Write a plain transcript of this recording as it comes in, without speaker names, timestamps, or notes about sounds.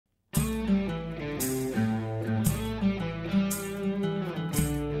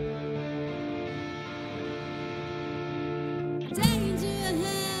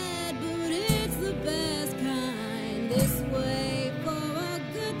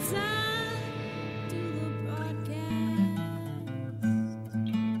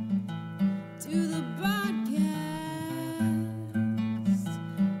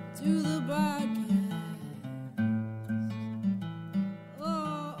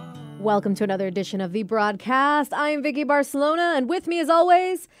Welcome to another edition of The Broadcast. I'm Vicky Barcelona, and with me, as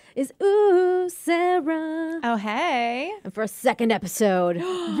always, is Sarah. Oh, hey. And for a second episode,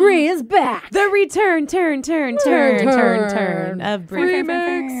 Bree is back. The return, turn of Bree.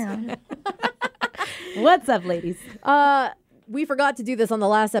 Remix. What's up, ladies? We forgot to do this on the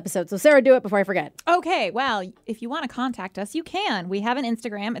last episode, so Sarah, do it before I forget. Okay, well, if you want to contact us, you can. We have an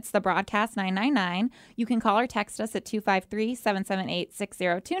Instagram. It's the Broadcast 999. You can call or text us at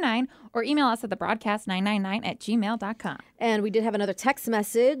 253-778-6029 or email us at thebroadcast999@gmail.com. And we did have another text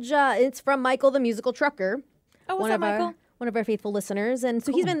message. It's from Michael, the musical trucker. Oh, what's up, Michael? One of our faithful listeners. And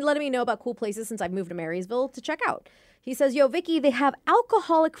so he's been letting me know about cool places since I've moved to Marysville to check out. He says, yo, Vicky, they have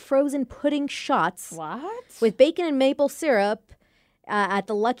alcoholic frozen pudding shots. What? With bacon and maple syrup at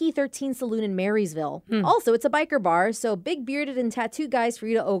the Lucky 13 Saloon in Marysville. Also, it's a biker bar, so big bearded and tattooed guys for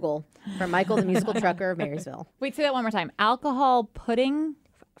you to ogle. From Michael, the musical trucker of Marysville. Wait, say that one more time. Alcohol pudding?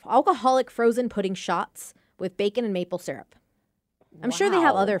 Alcoholic frozen pudding shots with bacon and maple syrup. I'm sure they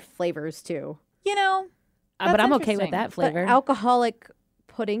have Wow. other flavors, too. You know, But that's I'm okay with interesting. that flavor. But alcoholic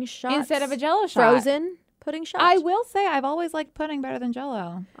pudding shots. Instead of a Jell-O shot. Frozen pudding shots. I will say I've always liked pudding better than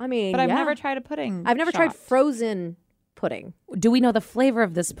Jell-O. I mean, But I've yeah. never tried a pudding I've never tried shot. frozen pudding. Do we know the flavor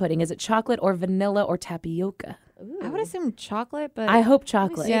of this pudding? Is it chocolate or vanilla or tapioca? I would assume chocolate, but I hope Let me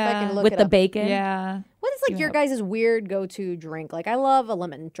chocolate. see if I can look With it the up. bacon? yeah. What is like your guys' weird go-to drink? Like I love a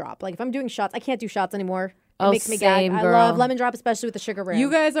lemon drop. Like if I'm doing shots, I can't do shots anymore. It Oh, makes me gag. same, I girl. love lemon drop, especially with the sugar rim.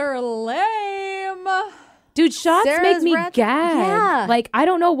 You guys are lame. Dude, shots Sarah's make me rat- gag. Yeah. Like, I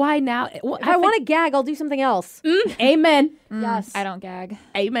don't know why now. Well, If I want to gag, I'll do something else. Amen. Yes. I don't gag.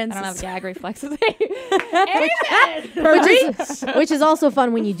 Amen. I don't have gag reflexes. Which is also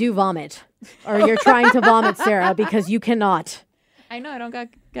fun when you do vomit. Or you're trying to vomit, Sarah, because you cannot. I know I don't got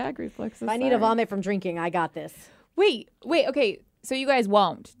gag reflexes. If I need a vomit from drinking, I got this. Wait. Okay. So you guys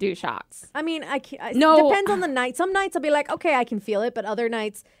won't do shots. I mean, I can't. No. Depends on the night. Some nights I'll be like, okay, I can feel it. But other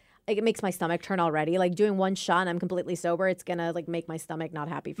nights, like, it makes my stomach turn already. Like doing one shot and I'm completely sober, it's going to like make my stomach not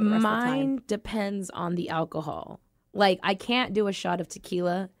happy for the rest of the time. Mine depends on the alcohol. Like, I can't do a shot of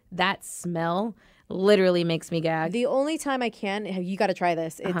tequila. That smell literally makes me gag. The only time I can, you got to try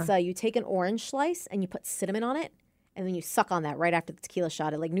this. It's you take an orange slice and you put cinnamon on it, and then you suck on that right after the tequila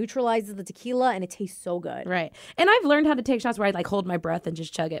shot. It like neutralizes the tequila, and it tastes so good. Right. And I've learned how to take shots where I like hold my breath and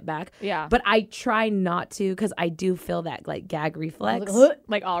just chug it back. Yeah. But I try not to because I do feel that like gag reflex.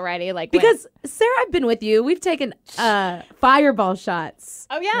 Like already, like Because Sarah, I've been with you. We've taken fireball shots.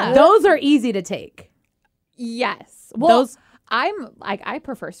 oh yeah, Those are easy to take. yes. Well, Those- I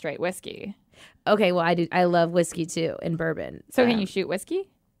prefer straight whiskey. Okay, well I love whiskey too and bourbon. So can you shoot whiskey?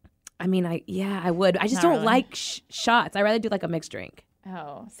 I mean, I would. I just Not don't really. like shots. I rather do like a mixed drink.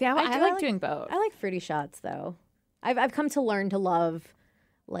 Oh, see, I do like like- doing both. I like fruity shots though. I've come to learn to love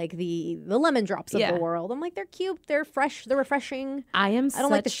like the lemon drops of Yeah. the world. I'm like, they're cute, they're fresh, they're refreshing. I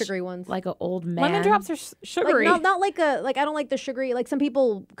don't like the such, sugary ones. Like an old man. Lemon drops are sugary. Like not like a like I don't like the sugary. Like some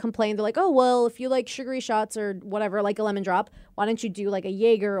people complain, they're like, oh well, if you like sugary shots or whatever, like a lemon drop, why don't you do like a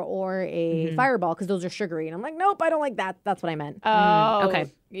Jaeger or a Fireball because those are sugary? And I'm like, nope, I don't like that. That's what I meant. Oh, okay.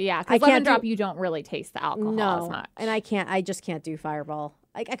 Yeah, I because can't lemon drop, do- you don't really taste the alcohol as no, much. and I just can't do Fireball.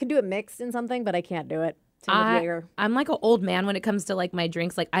 I could do it mixed in something, but I can't do it. Same with Jaeger. I'm like an old man when it comes to like my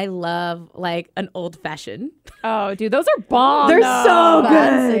drinks. Like I love like an old fashioned. Oh, dude, those are bomb. They're though. so good.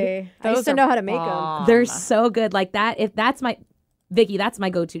 Fancy. I Those used to are know how to make them. bomb. They're so good. Like that. If that's my Vicky, that's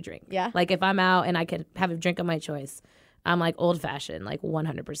my go-to drink. Yeah. Like if I'm out and I can have a drink of my choice, I'm like old fashioned, like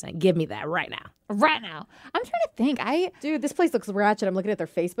 100%. Give me that right now. Right now. I'm trying to think. Dude, this place looks ratchet. I'm looking at their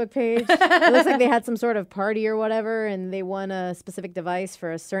Facebook page. It looks like they had some sort of party or whatever, and they won a specific device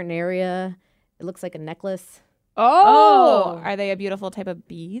for a certain area. It looks like a necklace. Oh, are they a beautiful type of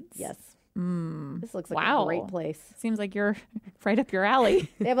beads? Yes. Mm. This looks like Wow. a great place. Seems like you're right up your alley.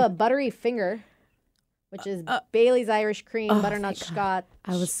 They have a buttery finger, which is Bailey's Irish Cream, butternut scotch,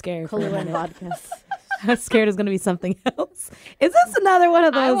 I was scared. for a Kahlua and minute. vodka. I was scared it was going to be something else. Is this another one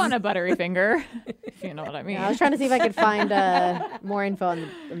of those? I want a buttery finger, if you know what I mean. I was trying to see if I could find more info on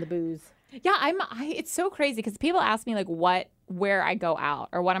the booze. Yeah, it's so crazy because people ask me like where I go out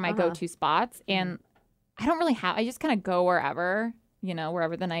or what are my go-to spots, and I don't really have. I just kind of go wherever,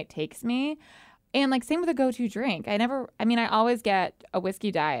 wherever the night takes me, and like same with a go-to drink. I always get a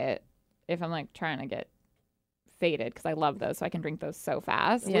whiskey diet if I'm like trying to get faded because I love those, so I can drink those so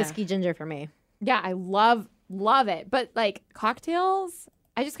fast. Yeah. Whiskey ginger for me. Yeah, I love it. But like cocktails,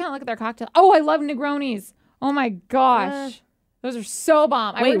 I just kind of look at their cocktail. Oh, I love Negronis. Oh my gosh. Those are so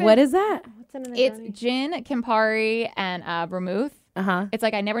bomb. Wait, what is that? What's in an It's Negroni? gin, Campari, and vermouth. It's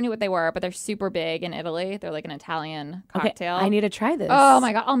like I never knew what they were, but they're super big in Italy. They're like an Italian cocktail. Okay, I need to try this. Oh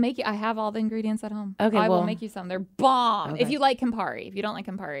my God, I'll make you. I have all the ingredients at home. Okay, I will well- make you some. They're bomb. Okay. If you like Campari. If you don't like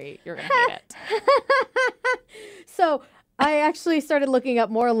Campari, you're going to hate it. So I actually started looking up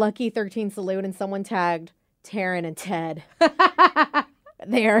more Lucky 13 Saloon, and someone tagged Taryn and Ted.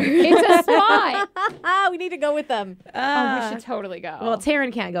 There. It's a spot. We need to go with them. Oh, we should totally go. Well,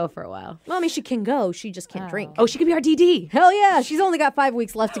 Taryn can't go for a while. Well, I mean, she can go. She just can't drink. Oh, she could be our DD. Hell yeah. She's only got 5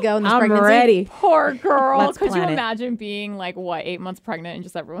 weeks left to go in this I'm pregnancy. ready. Poor girl. Let's Could you plan it. imagine being like, 8 months pregnant and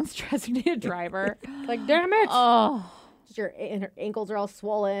just everyone's stressing to be a driver? Like, damn it. Oh, Just her ankles are all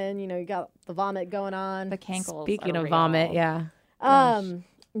swollen. You know, you got the vomit going on. the cankles. Speaking are of real. vomit, yeah.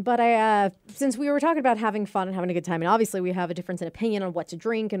 But I, since we were talking about having fun and having a good time, and obviously we have a difference in opinion on what to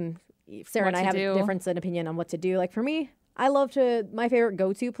drink, and Sarah and What I to have do. a difference in opinion on what to do. Like for me, I love to, my favorite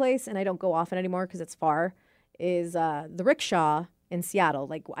go-to place, and I don't go often anymore because it's far, is the Rickshaw in Seattle.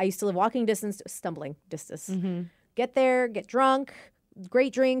 Like I used to live walking distance, stumbling distance. Get there, get drunk,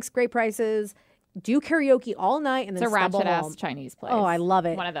 great drinks, great prices, do karaoke all night, and It's then a stumble ratchet home. ass Chinese place. Oh, I love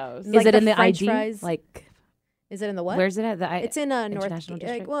it. One of those. Like Is it the in the French IG? fries. Like, Is it in the what? where's it at? It's in North. International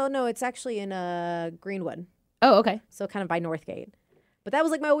District? Well, no, it's actually in Greenwood. Oh, okay. So kind of by Northgate. But that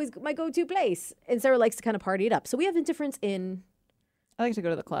was like my go-to place. And Sarah likes to kind of party it up. So we have a difference in I like to go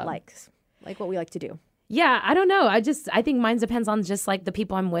to the club. likes, like what we like to do. Yeah, I don't know. I think mine depends on just like the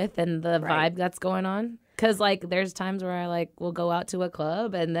people I'm with and the Right. vibe that's going on. Cause like there's times where I like will go out to a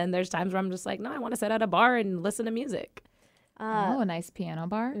club, and then there's times where I'm just like, no, I want to sit at a bar and listen to music. a nice piano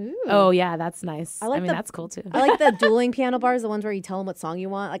bar. Oh yeah, that's nice. I, like mean the- that's cool too. I like the dueling piano bars, the ones where you tell them what song you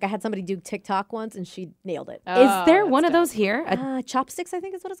want. Like I had somebody do TikTok once and she nailed it. Is there one of dope. those here? Chopsticks, I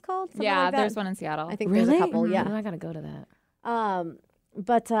think is what it's called. Something Yeah, like that. there's one in Seattle. I think Really? there's a couple, Oh, yeah. I gotta go to that.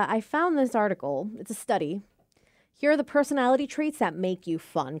 But I found this article. It's a study. Here are the personality traits that make you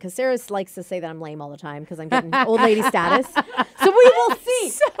fun. Because Sarah likes to say that I'm lame all the time because I'm getting old lady status. So we will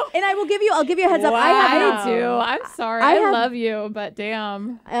see. And I'll give you a heads up. I do. I'm sorry. I I, have- love you, but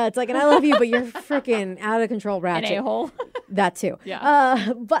damn, It's like, and I love you, but you're freaking out of control, an ratchet. a-hole. That too.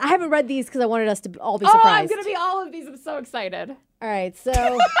 Yeah. But I haven't read these because I wanted us to all be Oh, surprised. I'm gonna be all of these. I'm so excited. All right,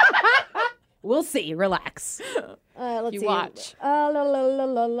 so We'll see. Relax. let's You see. watch. La la la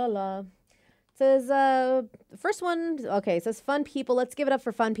la la la. It says the first one. Okay, it says fun people. Let's give it up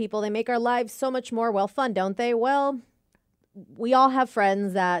for fun people. They make our lives so much more fun, don't they? Well, we all have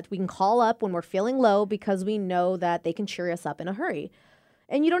friends that we can call up when we're feeling low because we know that they can cheer us up in a hurry.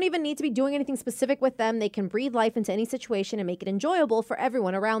 And you don't even need to be doing anything specific with them. They can breathe life into any situation and make it enjoyable for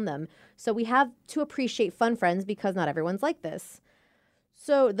everyone around them. So we have to appreciate fun friends because not everyone's like this.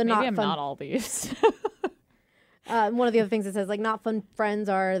 So the Maybe not I'm fun. not all these. One of the other things it says, like, not fun friends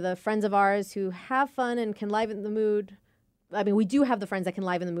are the friends of ours who have fun and can liven the mood. I mean, we do have the friends that can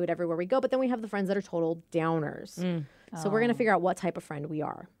liven the mood everywhere we go, but then we have the friends that are total downers. So we're going to figure out what type of friend we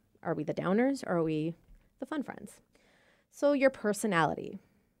are. Are we the downers or are we the fun friends? So your personality.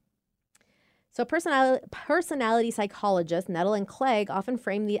 So personality psychologists Nettle and Clegg often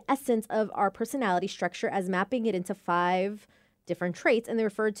frame the essence of our personality structure as mapping it into 5 different traits, and they're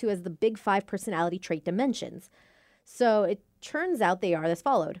referred to as the big 5 personality trait dimensions. So it turns out they are as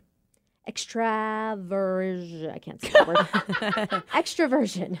followed. Extraversion. I can't say that word.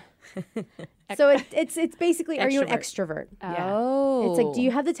 Extroversion. So it's basically, are you an extrovert? Oh. It's like, do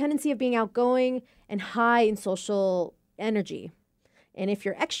you have the tendency of being outgoing and high in social energy? And if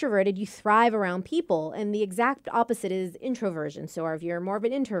you're extroverted, you thrive around people. And the exact opposite is introversion. So if you're more of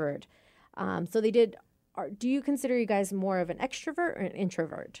an introvert. So they did, do you consider you guys more of an extrovert or an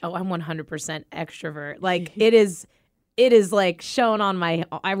introvert? Oh, I'm 100% extrovert. Like it is like shown on my.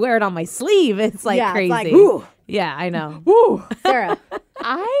 I wear it on my sleeve. It's like Yeah, crazy. it's like, woo. Yeah, I know. Woo! Sarah,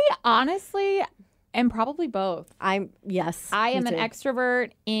 I honestly am probably both. yes. I am me an too.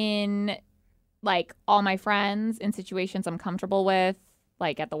 extrovert in like all my friends in situations I'm comfortable with,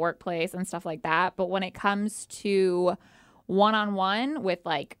 like at the workplace and stuff like that. But when it comes to one-on-one with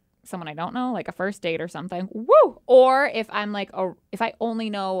like someone I don't know, like a first date or something, woo! Or if I'm like, if I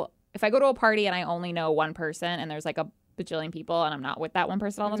go to a party and I only know one person and there's like a bajillion people and I'm not with that one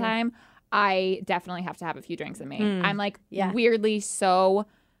person all the time, I definitely have to have a few drinks in me. I'm like weirdly so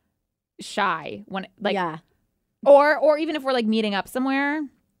shy when like, yeah. or even if we're like meeting up somewhere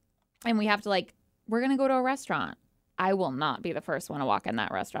and we have to like, we're going to go to a restaurant. I will not be the first one to walk in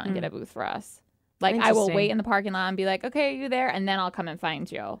that restaurant and get a booth for us. Like I will Interesting. wait in the parking lot and be like, okay, are you there? And then I'll come and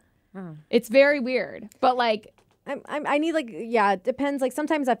find you. It's very weird, but like, I need like, yeah, it depends. Like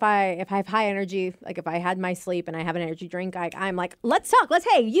sometimes if I have high energy, like if I had my sleep and I have an energy drink, I'm like, let's talk.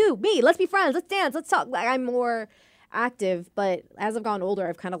 Hey, you, me, let's be friends. Let's dance. Let's talk. Like I'm more active. But as I've gotten older,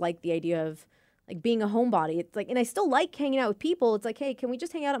 I've kind of liked the idea of like being a homebody. It's like, and I still like hanging out with people. It's like, hey, can we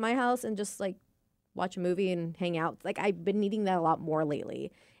just hang out at my house and just like watch a movie and hang out? It's like I've been needing that a lot more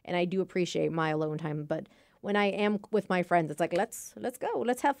lately, and I do appreciate my alone time. But when I am with my friends, it's like let's go,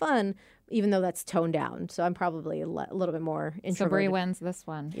 let's have fun, even though that's toned down. So I'm probably a little bit more So introverted. Brie wins this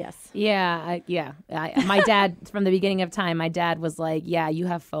one. Yes. Yeah, my dad, from the beginning of time, my dad was like, yeah, you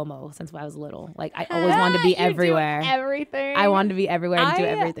have FOMO since I was little. Like, I always wanted to be You do everywhere. everything. I wanted to be everywhere and do I-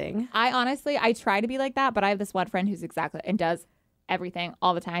 everything. I honestly, I try to be like that, but I have this one friend who's exactly and does everything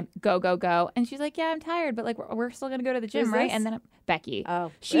all the time. Go, go, go. And she's like, yeah, I'm tired, but like we're still gonna go to the gym, Who's right? this? And then Becky.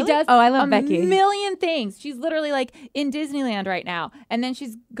 Oh, She really? does Oh, I love a Becky. million things. She's literally like in Disneyland right now. And then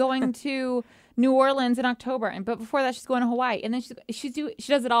she's going to New Orleans in October. But before that she's going to Hawaii. And then she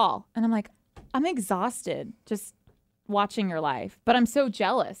does it all. And I'm like, I'm exhausted just watching your life. But I'm so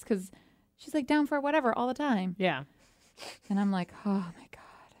jealous because she's like down for whatever all the time. Yeah. And I'm like, oh my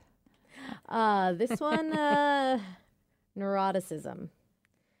God. This one, neuroticism.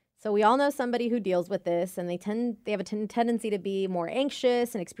 So we all know somebody who deals with this, and they have a tendency to be more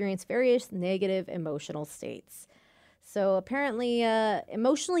anxious and experience various negative emotional states. So apparently,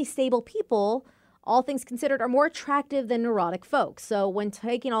 emotionally stable people, all things considered, are more attractive than neurotic folks. So when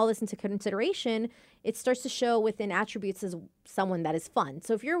taking all this into consideration, it starts to show within attributes as someone that is fun.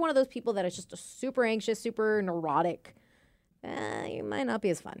 So if you're one of those people that is just a super anxious, super neurotic, you might not be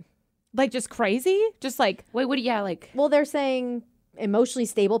as fun. Like just crazy? Just like Wait, like, Well, they're saying emotionally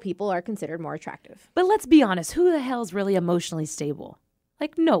stable people are considered more attractive. but let's be honest, who the hell's really emotionally stable?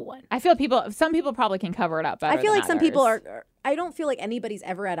 Like, no one. I feel some people probably can cover it up better. I feel than like some people others. are. I don't feel like anybody's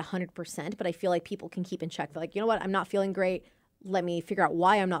ever at 100%, but I feel like people can keep in check. They're like, you know what? I'm not feeling great. Let me figure out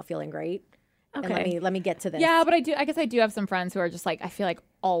why I'm not feeling great. Okay. And let me get to this. Yeah, but I guess I do have some friends who are just like, I feel like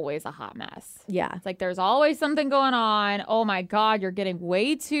always a hot mess. Yeah. It's like there's always something going on. Oh my God, you're getting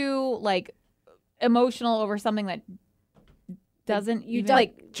way too like emotional over something that doesn't You even don't-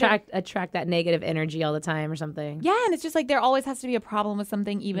 like attract that negative energy all the time or something. yeah, and it's just like there always has to be a problem with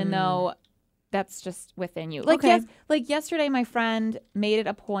something, even though that's just within you. Like Okay. like yesterday, my friend made it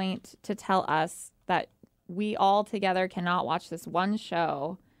a point to tell us that we all together cannot watch this one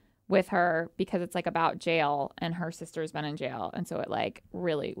show with her because it's like about jail and her sister's been in jail, and so it like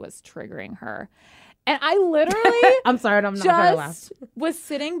really was triggering her. And I literally I'm sorry, I'm not trying to laugh. just was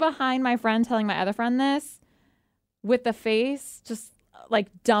sitting behind my friend telling my other friend this with the face just like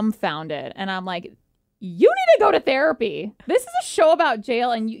dumbfounded. And I'm like, you need to go to therapy. This is a show about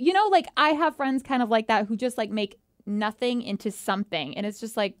jail. And you know, like I have friends kind of like that who just like make nothing into something. And it's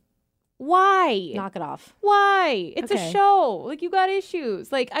just like, why? Knock it off. Why? It's Okay. a show. Like you got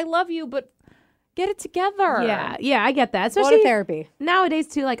issues. Like I love you, but get it together. Yeah, I get that. Go to Especially therapy. nowadays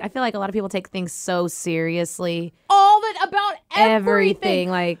too. Like, I feel like a lot of people take things so seriously. All that about everything.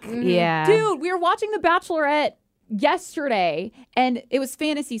 Like, yeah, Dude, we were watching The Bachelorette yesterday, and it was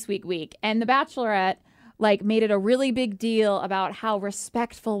Fantasy Suite week, and The Bachelorette like made it a really big deal about how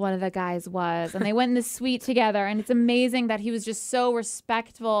respectful one of the guys was, and they went in the suite together, and it's amazing that he was just so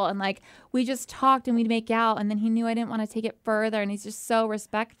respectful, and like we just talked and we'd make out, and then he knew I didn't want to take it further, and he's just so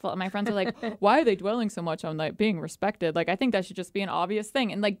respectful. And my friends were like, why are they dwelling so much on like being respected? Like I think that should just be an obvious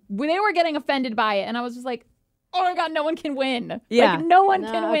thing. And like they were getting offended by it, and I was just like, oh my God, no one can win. Yeah. Like, no one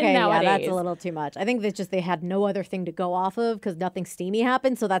No, can win okay, nowadays. yeah, that's a little too much. I think that just they had no other thing to go off of because nothing steamy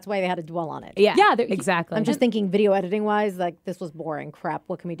happened, so that's why they had to dwell on it. yeah, Yeah, exactly. I'm just thinking video editing wise, like this was boring. Crap.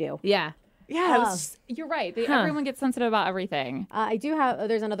 What can we do? yeah. Yeah, it was- you're right. Everyone gets sensitive about everything. I do have,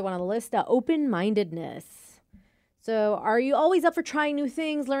 there's another one on the list, open mindedness. So, are you always up for trying new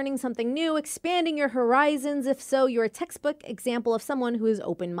things, learning something new, expanding your horizons? If so, you're a textbook example of someone who is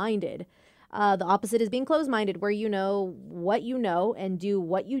open minded. The opposite is being closed minded, where you know and do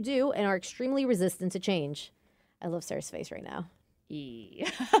what you do and are extremely resistant to change. I love Sarah's face right now.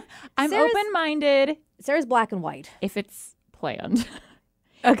 I'm Sarah's- open-minded Sarah's black and white. if it's planned.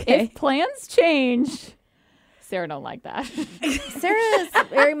 Okay. If plans change, Sarah don't like that. Sarah's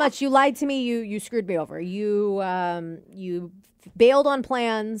very much, you lied to me, you screwed me over. You bailed on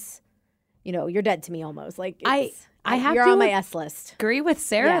plans. You know, you're dead to me almost. Like I have you're to on my S list. agree with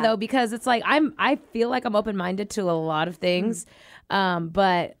Sarah Yeah. though, because it's like I feel like I'm open minded to a lot of things,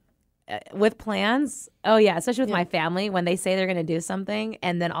 but with plans, oh yeah, especially with my family, when they say they're gonna do something,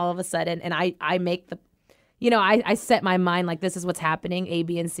 and then all of a sudden, and I make the, I set my mind like this is what's happening, A,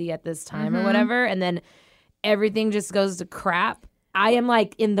 B, and C at this time or whatever, and then everything just goes to crap. I am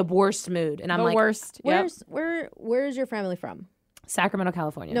like in the worst mood, and I'm The like worst. Yep. Where's your family from? Sacramento,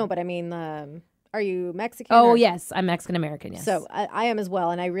 California. No, but I mean, Are you Mexican? Oh, or- yes. I'm Mexican American, yes. So I am as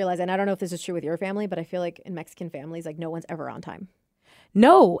well. And I realize, and I don't know if this is true with your family, but I feel like in Mexican families, like no one's ever on time.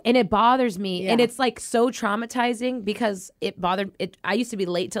 No, and it bothers me. And Yeah. it's like so traumatizing because it bothered it. I used to be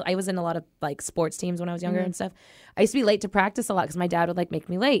late I was in a lot of like sports teams when I was younger and stuff. I used to be late to practice a lot because my dad would like make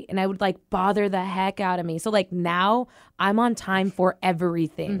me late and I would like bother the heck out of me. So like now I'm on time for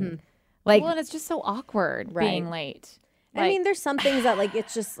everything. Like, Well, and it's just so awkward Right. being late. I mean, there's some things that like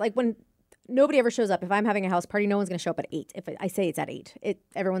it's just like when nobody ever shows up. If I'm having a house party, no one's going to show up at 8. If I say it's at 8,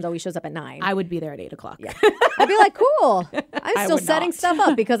 everyone's always shows up at 9. I would be there at 8 o'clock. Yeah. I'd be like, cool. I'm still would setting not. stuff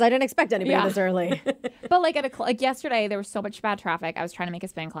up because I didn't expect anybody Yeah. this early. But like like yesterday, there was so much bad traffic. I was trying to make a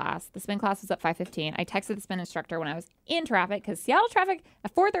spin class. The spin class was at 5:15. I texted the spin instructor when I was in traffic because Seattle traffic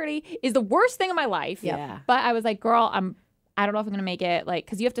at 4:30 is the worst thing in my life. Yeah. But I was like, girl, I don't know if I'm gonna make it. Like,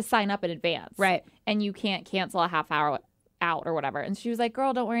 because you have to sign up in advance, Right. And you can't cancel a half hour out or whatever. And she was like,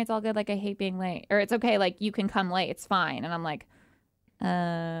 girl, don't worry, it's all good. Like, I hate being late, or it's okay. Like, you can come late. It's fine. And I'm like,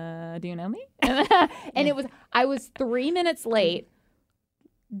 do you know me? And I was 3 minutes late,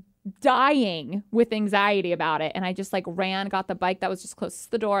 dying with anxiety about it. And I just like ran, got the bike that was just close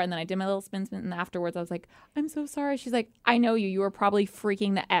to the door. And then I did my little spin. And afterwards I was like, I'm so sorry. She's like, I know you. You were probably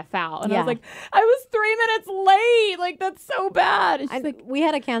freaking the F out. And I Yeah. was like, I was 3 minutes late. Like, that's so bad. And she's like, We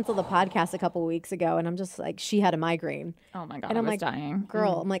had to cancel the podcast a couple weeks ago, and I'm just like, she had a migraine. oh my God, And I I'm was like, dying.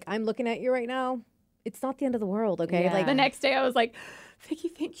 Girl, I'm like, I'm looking at you right now. It's not the end of the world, okay? Yeah. Like, The next day I was like, Vicky,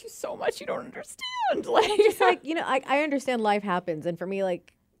 thank you so much. You don't understand. Like, just like, you know, I understand life happens. And for me,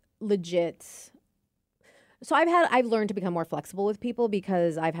 like, legit. So I've learned to become more flexible with people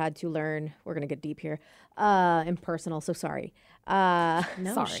because I've had to learn, we're going to get deep here, impersonal. So sorry. no,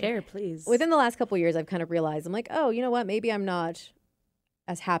 Sorry. share, please. Within the last couple of years, I've kind of realized, I'm like, oh, you know what? Maybe I'm not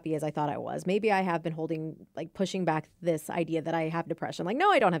as happy as I thought I was. Maybe I have been pushing back this idea that I have depression. Like,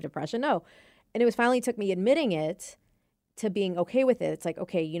 no, I don't have depression. No. And it was finally took me admitting it to being okay with it. It's like,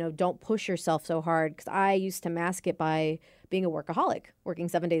 okay, you know, don't push yourself so hard. Because I used to mask it by being a workaholic, working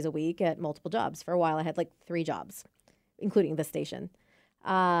 7 days a week at multiple jobs. For a while, I had like 3 jobs, including this station.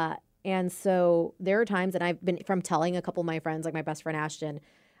 And so there are times, and I've been from telling a couple of my friends, like my best friend Ashton,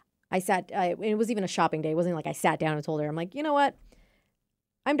 it was even a shopping day. It wasn't like I sat down and told her, I'm like, you know what?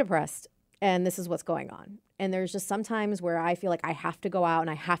 I'm depressed and this is what's going on. And there's just sometimes where I feel like I have to go out and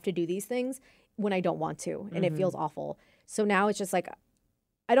I have to do these things when I don't want to. And it feels awful. So now it's just like,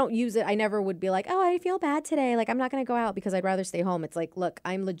 I don't use it. I never would be like, oh, I feel bad today. Like, I'm not going to go out because I'd rather stay home. It's like, look,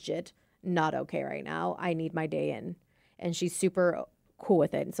 I'm legit not okay right now. I need my day in. And she's super cool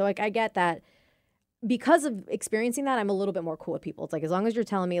with it. And so like, I get that because of experiencing that, I'm a little bit more cool with people. It's like, as long as you're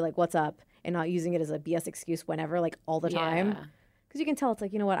telling me like what's up and not using it as a BS excuse whenever, like all the time. Yeah. Because you can tell it's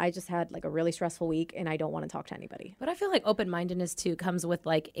like, you know what, I just had like a really stressful week and I don't want to talk to anybody. But I feel like open-mindedness too comes with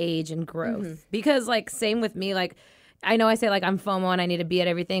like age and growth. Because like same with me, like I know I say like I'm FOMO and I need to be at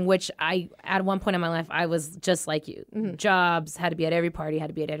everything, which I at one point in my life I was just like you. Jobs, had to be at every party, had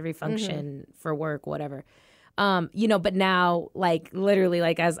to be at every function for work, whatever. You know, but now like literally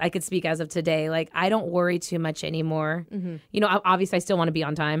like as I could speak as of today, like I don't worry too much anymore. You know, obviously I still want to be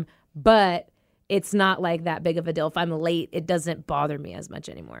on time, but it's not like that big of a deal. If I'm late, it doesn't bother me as much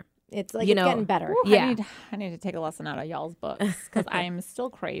anymore. It's like You it's know, getting better. Yeah. I need to take a lesson out of y'all's books because I'm still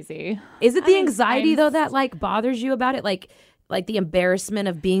crazy. Is it the anxiety I'm though that like bothers you about it? Like the embarrassment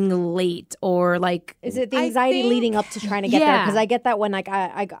of being late or like Is it the I anxiety think- leading up to trying to get there? Yeah. Because I get that when like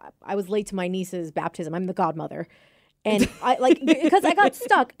I was late to my niece's baptism. I'm the godmother. And I like because I got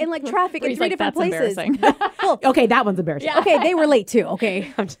stuck in like traffic in Bree's 3 like, different "That's places. embarrassing." Well, okay, that one's embarrassing. okay, they were late too.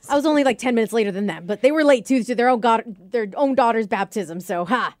 Okay, I was only like 10 minutes later than them, but they were late too to their own daughter's baptism. So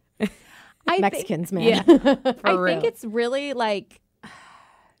ha, I Mexicans, man. Yeah. I real. think it's really like,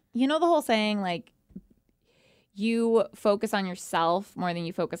 you know, the whole saying like you focus on yourself more than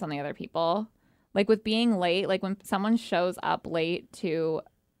you focus on the other people. Like with being late, like when someone shows up late to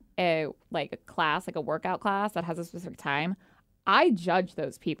a class, like a workout class that has a specific time, I judge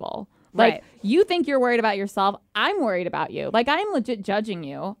those people. Like Right. you think you're worried about yourself, I'm worried about you. Like I'm legit judging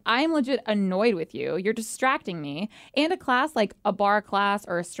you. I'm legit annoyed with you. You're distracting me. And a class like a bar class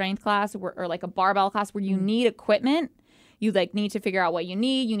or a strength class or like a barbell class where you need equipment, you like need to figure out what you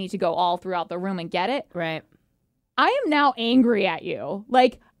need to go all throughout the room and get it. Right. I am now angry at you.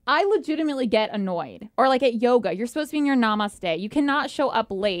 Like, I legitimately get annoyed. Or like at yoga, you're supposed to be in your namaste. You cannot show up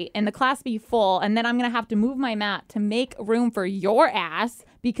late and the class be full, and then I'm going to have to move my mat to make room for your ass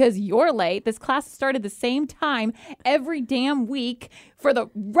because you're late. This class started the same time every damn week for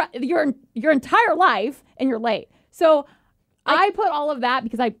your entire life, and you're late. So I put all of that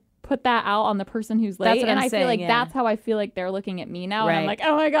because I put that out on the person who's late. That's what and I'm I saying, feel like yeah. that's how I feel like they're looking at me now. And I'm Right. like,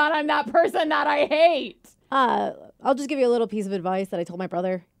 oh my God, I'm that person that I hate. I'll just give you a little piece of advice that I told my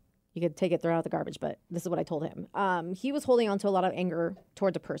brother. You could take it, throw it out the garbage, but this is what I told him. He was holding on to a lot of anger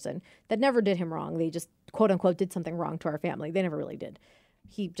towards a person that never did him wrong. They just, quote unquote, did something wrong to our family. They never really did.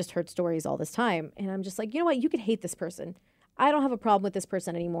 He just heard stories all this time. And I'm just like, you know what? You could hate this person. I don't have a problem with this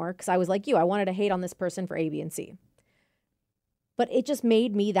person anymore because I was like you. I wanted to hate on this person for A, B, and C. But it just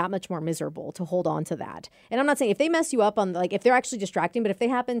made me that much more miserable to hold on to that. And I'm not saying if they mess you up on, like, if they're actually distracting, but if they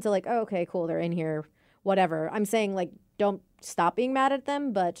happen to, like, oh, okay, cool, they're in here, whatever. I'm saying, like, don't stop being mad at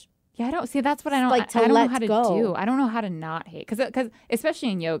them, but Yeah, I don't see. That's what I don't. Like, to I don't know let how to go. do. I don't know how to not hate because especially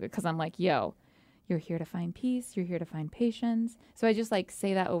in yoga, because I'm like, yo, you're here to find peace. You're here to find patience. So I just like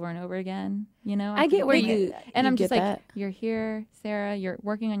say that over and over again. You know, I get where think- you and you I'm just get like, that. you're here, Sarah. You're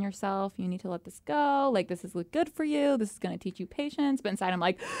working on yourself. You need to let this go. Like this is good for you. This is gonna teach you patience. But inside, I'm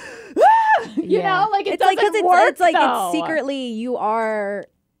like, you know, like it it's like, 'cause doesn't work. it's like though. it's secretly you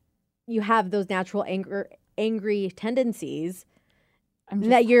have those natural angry tendencies I'm just,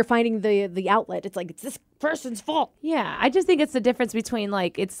 that you're finding the outlet. It's like, it's this person's fault. Yeah, I just think it's the difference between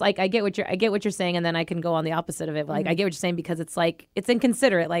like it's like I get what you're saying, and then I can go on the opposite of it. Like I get what you're saying because it's like it's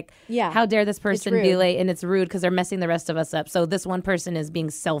inconsiderate. Like Yeah. how dare this person be rude. late, and it's rude because they're messing the rest of us up. So this one person is being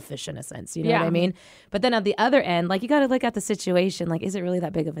selfish in a sense. You know what Yeah. I mean? But then at the other end, like you got to look at the situation. Like, is it really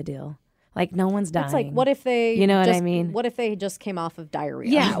that big of a deal? Like no one's dying. It's like, what if they, You know what I just- mean? What if they just came off of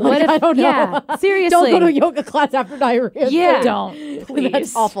diarrhea? Yeah. Like, What if? I don't know. Yeah. Seriously. Don't go to a yoga class after diarrhea. Yeah. don't please.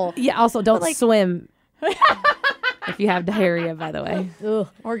 That's awful. Yeah. Also, don't like- swim if you have diarrhea. By the way. Ugh.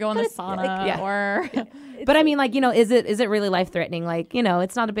 or go in the sauna, yeah. or But I mean, like, you know, is it really life threatening? Like, you know,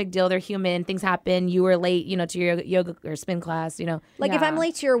 it's not a big deal. They're human. Things happen. You were late, you know, to your yoga or spin class. You know, Like if Yeah. I'm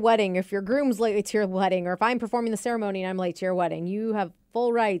late to your wedding, if your groom's late to your wedding, or if I'm performing the ceremony and I'm late to your wedding, you have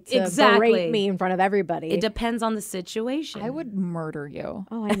full right to Exactly. berate me in front of everybody. it depends on the situation. I would murder you.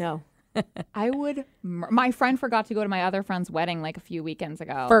 Oh, I know. I would. My friend forgot to go to my other friend's wedding like a few weekends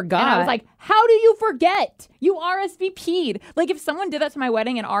ago. Forgot? And I was like, how do you forget? You RSVP'd. Like if someone did that to my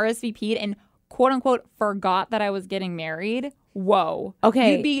wedding and RSVP'd and quote unquote forgot that I was getting married, whoa.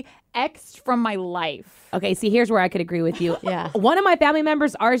 Okay. You'd be X'd from my life. Okay, see, here's where I could agree with you. Yeah. One of my family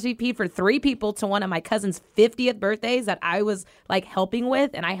members RSVP'd for 3 people to one of my cousin's 50th birthdays that I was like helping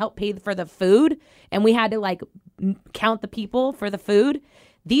with, and I helped pay for the food, and we had to like count the people for the food.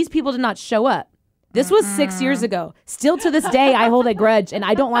 These people did not show up. This was 6 years ago. Still to this day, I hold a grudge, and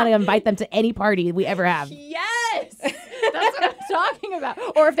I don't want to invite them to any party we ever have. Yes. That's what I'm talking about.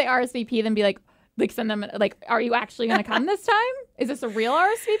 Or if they RSVP, then be like send them like, are you actually going to come this time? Is this a real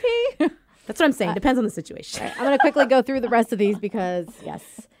RSVP? That's what I'm saying. Depends on the situation. I'm going to quickly go through the rest of these because,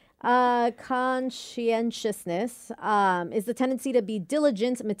 yes. Conscientiousness is the tendency to be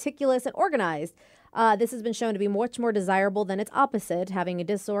diligent, meticulous, and organized. This has been shown to be much more desirable than its opposite, having a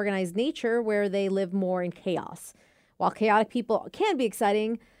disorganized nature where they live more in chaos. While chaotic people can be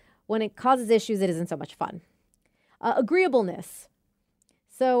exciting, when it causes issues, it isn't so much fun. Agreeableness.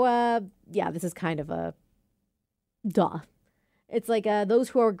 So, yeah, this is kind of a duh. It's like those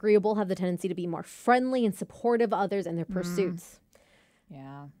who are agreeable have the tendency to be more friendly and supportive of others in their pursuits.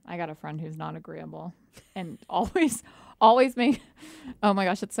 Yeah, I got a friend who's not agreeable and always make. Oh my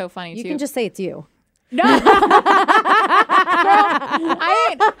gosh, it's so funny You too. can just say it's you. No, Girl,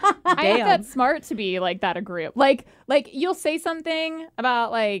 I ain't that smart to be like that agreeable. Like you'll say something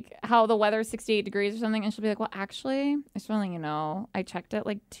about like how the weather's 68 degrees or something, and she'll be like, "Well, actually, I just want to let you know, I checked it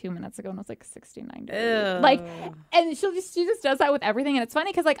like 2 minutes ago and it was like 69 degrees." Ew. Like, and she just does that with everything, and it's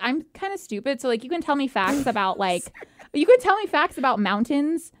funny because like I'm kind of stupid, so like you can tell me facts about like you can tell me facts about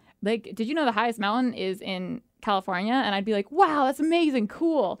mountains. Like, did you know the highest mountain is in California? And I'd be like, wow, that's amazing,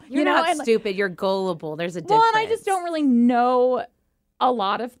 cool. You're know, not and, like, stupid. You're gullible. There's a difference. well, and I just don't really know a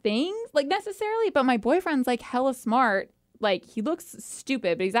lot of things, like necessarily. But my boyfriend's like hella smart. Like he looks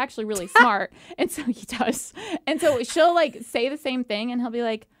stupid, but he's actually really smart. And so he does. And so she'll like say the same thing, and he'll be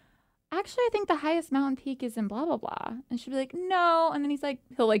like, actually, I think the highest mountain peak is in blah, blah, blah. And she'll be like, no. And then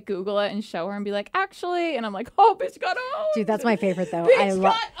he'll like Google it and show her and be like, actually. And I'm like, oh, bitch got owned. Dude, that's my favorite though. Bitch I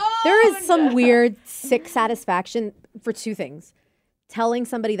love. got owned. There is some weird sick satisfaction for 2 things: telling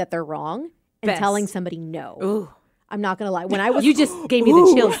somebody that they're wrong and Best. telling somebody no. Ooh. I'm not gonna lie. When I was You just gave me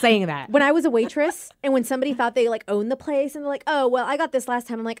the chills saying that. when I was a waitress, and when somebody thought they like owned the place, and they're like, "Oh, well, I got this last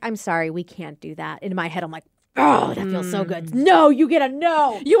time," I'm like, "I'm sorry, we can't do that." In my head, I'm like, "Oh, that feels so good." No, you get a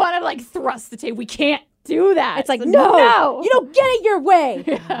no. You want to like thrust the table. We can't do that. It's like no, you don't get it your way.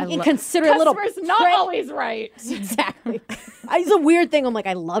 Inconsiderate little Customer's not prick. always right. Exactly. It's a weird thing. I'm like,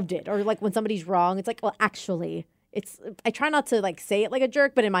 I loved it. Or like when somebody's wrong, it's like, well, actually, I try not to like say it like a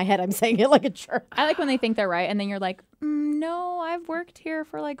jerk, but in my head I'm saying it like a jerk. I like when they think they're right, and then you're like, no, I've worked here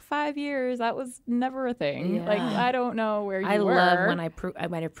for like 5 years. That was never a thing. Yeah. Like, I don't know where you I were. love when I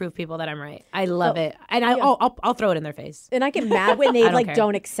prove people that I'm right. I love it, and I'll throw it in their face. And I get mad when they don't like care.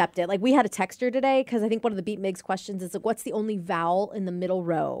 don't accept it. Like we had a texter today because I think one of the Beat Migs questions is like, what's the only vowel in the middle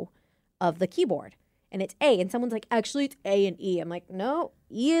row of the keyboard? And it's A. And someone's like, actually, it's A and E. I'm like, no,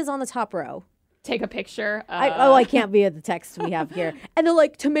 E is on the top row. Take a picture. I can't be at the text we have here. And they're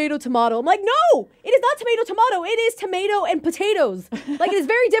like, tomato. I'm like, no, it is not tomato. It is tomato and potatoes. Like, it is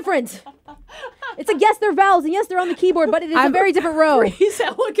very different. It's like, yes, they're vowels, and yes, they're on the keyboard, but it is a very different row. He's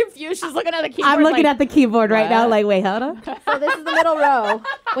a little confused. She's looking at the keyboard. I'm looking like, at the keyboard right now, like, wait, hold on. So this is the middle row.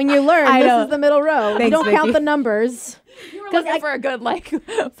 When you learn, I this know. is the middle row. Thanks, you don't count Vicky. the numbers. You were looking for a good like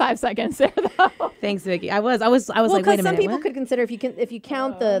 5 seconds there, though. Thanks, Vicky. I was like, Well, wait a because minute. some people what? could consider if you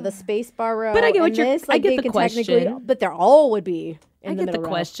count the space bar row. But I get what and you're- this, I like, get they the can technically- question. but they're all would be in I the get the middle row.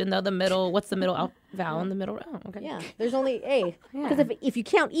 question though. The middle. What's the middle vowel in the middle row? Okay. Yeah, there's only A. Yeah. Because if you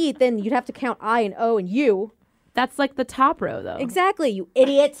count E, then you'd have to count I and O and U. That's like the top row though. Exactly, you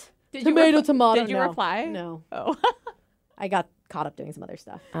idiot. Did you Tomato, reply- tomato. Did you No. reply? No. Oh. I got caught up doing some other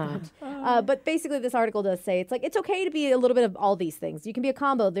stuff. But basically, this article does say it's okay to be a little bit of all these things. You can be a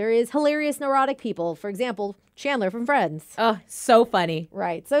combo. There is hilarious neurotic people. For example, Chandler from Friends. Oh, so funny.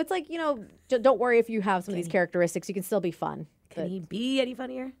 Right. So it's like, don't worry if you have some of these characteristics. You can still be fun. Can he be any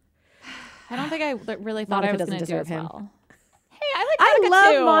funnier? I don't think I really thought Monica I was doesn't going to do deserve as him. well. Hey, I like I Monica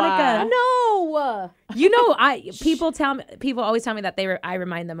love too. Monica. No. You know, people always tell me that I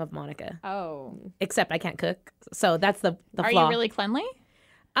remind them of Monica. Oh. Except I can't cook, so that's the Are flaw. you really cleanly?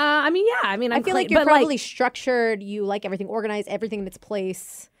 I mean, yeah. I mean, I feel like you're probably structured. You like everything organized, everything in its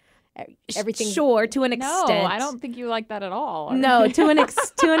place. Everything. Sure, to an No, extent. I don't think you like that at all. No, to an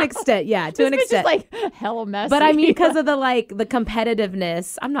extent, yeah, to an This bitch is extent. like hella messy. But I mean, because of the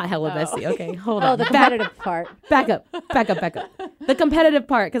competitiveness. I'm not hella messy. Okay, hold Oh, on. the competitive part. Back up. The competitive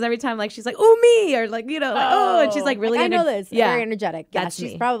part, because every time she's like, "Ooh, me," or "Oh," and she's like really. I know this. Yeah, Very energetic. Yeah, That's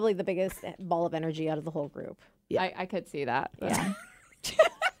she's me. probably the biggest ball of energy out of the whole group. I could see that. Yeah.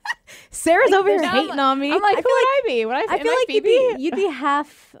 Sarah's over here there's- hating on me. I'm like, who would I be? Would I I am feel like Phoebe? you'd be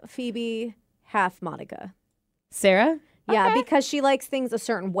half Phoebe, half Monica. Sarah. Yeah, because she likes things a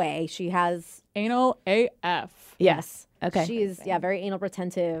certain way. She has Anal AF. yes. Okay. She's very anal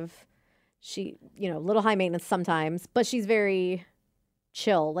retentive. She, little high maintenance sometimes, but she's very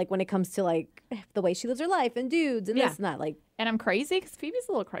chill. Like when it comes to the way she lives her life and dudes and Yeah. this and that. Like And I'm crazy because Phoebe's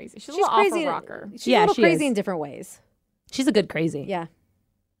a little crazy. She's a she's little crazy. off rocker. She's Yeah, a little she crazy is. in different ways. She's a good crazy. Yeah.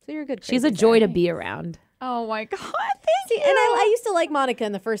 So you're a good. She's a crazy, joy Sarah. to be around. Oh my god! Thank See, you. and I used to like Monica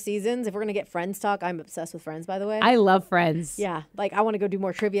in the first seasons. If we're gonna get Friends talk, I'm obsessed with Friends. By the way, I love Friends. yeah, I want to go do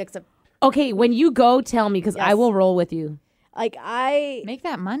more trivia. Except Okay, when you go, tell me because I Yes. will roll with you. I Make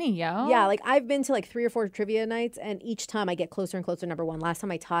that money, yo. yeah, I've been to 3 or 4 trivia nights, and each time I get closer and closer to number one. Last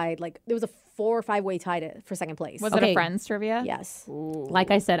time I tied, there was a 4 or 5 way tie for second place. Was it Okay. a Friends trivia? Yes,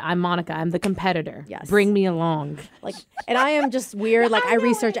 Like I said, I'm Monica. I'm the competitor. Yes. Bring me along. and I am just weird. I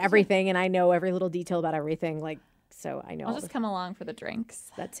research everything, and I know every little detail about everything. So I know I'll all just come along for the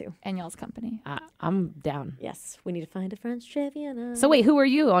drinks that too. and y'all's company. I'm down. Yes, we need to find a Friends trivia night. So wait, who are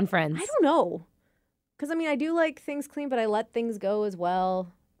you on Friends? I don't know. Because, I do like things clean, but I let things go as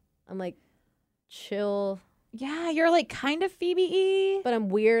well. I'm chill, Yeah, you're kind of Phoebe-y. but I'm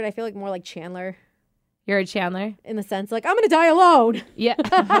weird. I feel more like Chandler You're a Chandler. in the sense, I'm going to die alone. Yeah.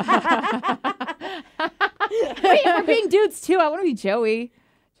 Wait, we're being dudes too. I want to be Joey.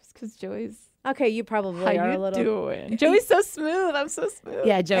 Just because Joey's. Okay, you probably How are you a little. doing? Joey's so smooth. I'm so smooth.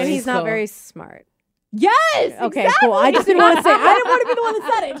 Yeah, Joey's And he's not cool. very smart. Yes. Okay, cool. I just didn't want to say. I didn't want to be the one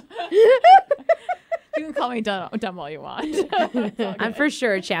that said it. You can call me dumb all you want. It's all I'm good. for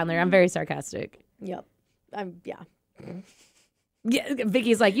sure Chandler. I'm very sarcastic. Yep. Yeah. Yeah,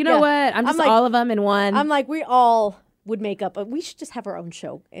 Vicky's like, you know Yeah. what? I'm just I'm all of them in one. I'm we all would make up. We should just have our own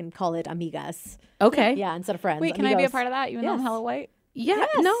show and call it Amigas. okay. Yeah, instead of Friends. Wait, can I be a Amigos. part of that? Even though I'm Yes. hella white. Yeah. Yes.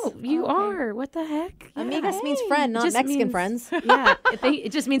 No, you Okay. are. What the heck? Yeah. Amigas means friend, not Just Mexican means- friends. Yeah.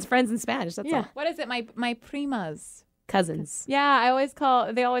 It just means friends in Spanish. That's Yeah. all. What is it? My primas. Cousins. Yeah,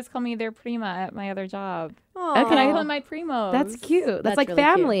 they always call me their prima at my other job. Aw. Can I call them my primos? That's cute. That's, That's like really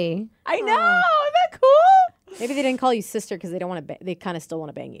family. I know. Isn't that cool? Maybe they didn't call you sister because they don't want to. They kind of still want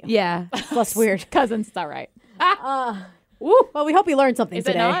to bang you. Yeah. Less weird. Cousins, it's all right. Well, we hope you learned something Is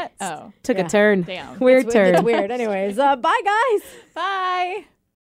today. it not? Oh, Took Yeah. a turn. Damn. Weird It's turn. weird. Anyways, bye guys. bye.